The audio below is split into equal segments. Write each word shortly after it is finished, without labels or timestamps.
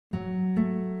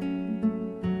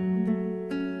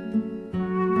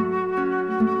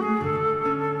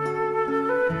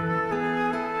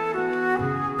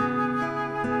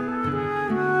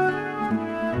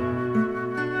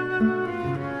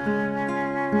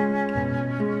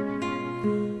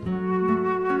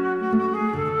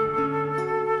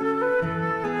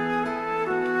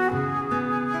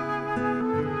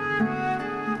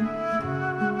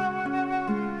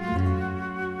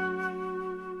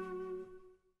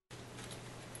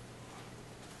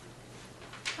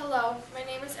Hello, my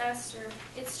name is Esther.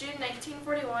 It's June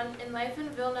 1941, and life in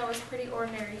Vilna was pretty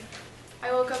ordinary.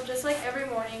 I woke up just like every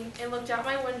morning and looked out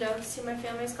my window to see my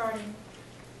family's garden.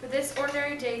 But this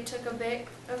ordinary day took a bit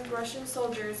of Russian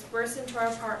soldiers burst into our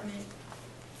apartment.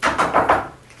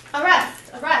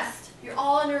 Arrest! Arrest! You're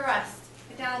all under arrest.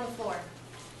 Get down on the floor.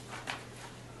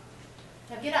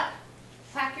 Now get up.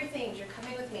 Pack your things. You're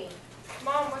coming with me.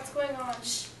 Mom, what's going on?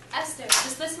 Shh. Esther,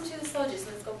 just listen to the soldiers.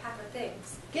 Let's go pack our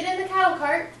things. Get in the cattle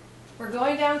cart. We're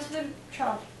going down to the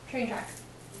train tracks.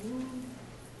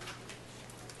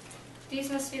 These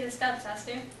must be the steppes,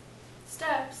 Esther.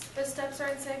 Steppes? The steppes are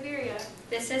in Siberia.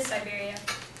 This is Siberia.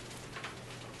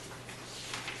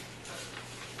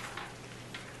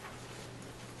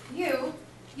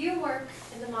 You work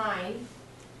in the mine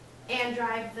and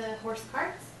drive the horse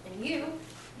carts, and you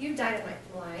dynamite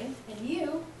the line, and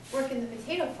you work in the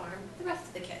potato farm with the rest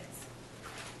of the kids.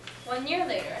 1 year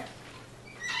later.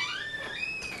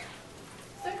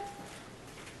 Sir?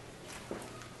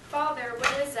 Father,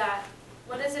 what is that?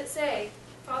 What does it say?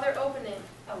 Father, open it.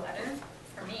 A letter?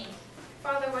 For me.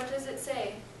 Father, what does it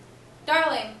say?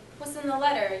 Darling, what's in the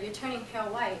letter? You're turning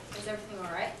pale white. Is everything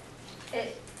all right?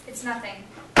 It's nothing.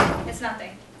 It's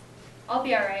nothing. I'll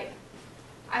be all right.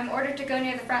 I'm ordered to go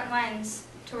near the front lines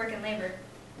to work in labor.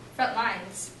 Front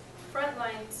lines? Front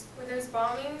lines, where there's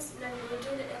bombings, men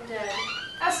wounded and dead.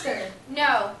 Esther!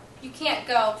 No, you can't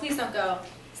go. Please don't go.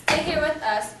 Stay here with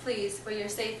us, please, where you're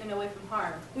safe and away from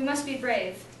harm. We must be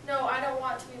brave. No, I don't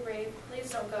want to be brave. Please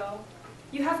don't go.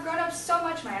 You have grown up so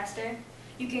much, my Esther.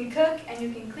 You can cook, and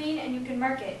you can clean, and you can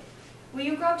market. Will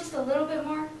you grow up just a little bit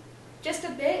more? Just a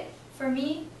bit? For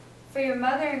me? For your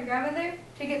mother and grandmother?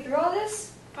 To get through all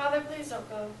this? Father, please don't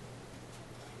go.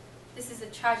 This is a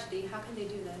tragedy. How can they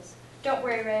do this? Don't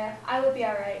worry, Rhea. I will be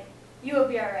all right. You will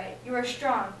be all right. You are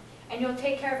strong, and you'll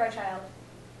take care of our child.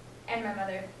 And my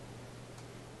mother.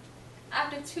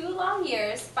 After 2 long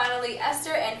years, finally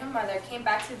Esther and her mother came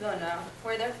back to Vilna,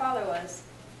 where their father was.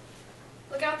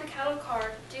 Look out the cattle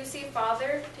car. Do you see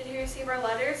Father? Did he receive our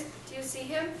letters? Do you see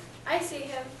him? I see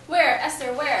him. Where,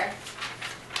 Esther, where?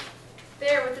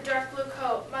 There, with the dark blue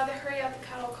coat. Mother, hurry out the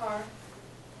cattle car.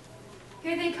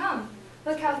 Here they come.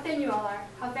 Look how thin you all are.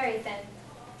 How very thin.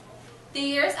 The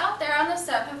years out there on the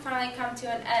steppe have finally come to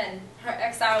an end. Her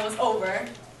exile was over.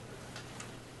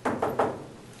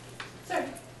 Sir,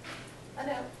 a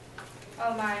note.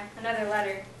 Oh my, another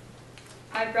letter.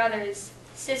 My brothers,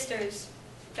 sisters,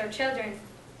 their children,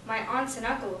 my aunts and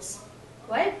uncles.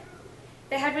 What?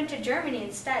 They had went to Germany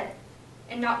instead,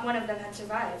 and not one of them had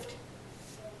survived.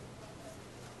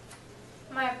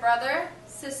 My brother,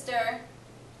 sister,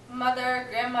 mother,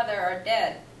 grandmother are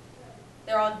dead.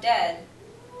 They're all dead.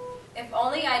 If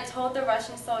only I told the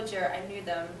Russian soldier I knew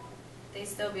them, they'd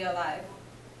still be alive.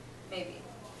 Maybe.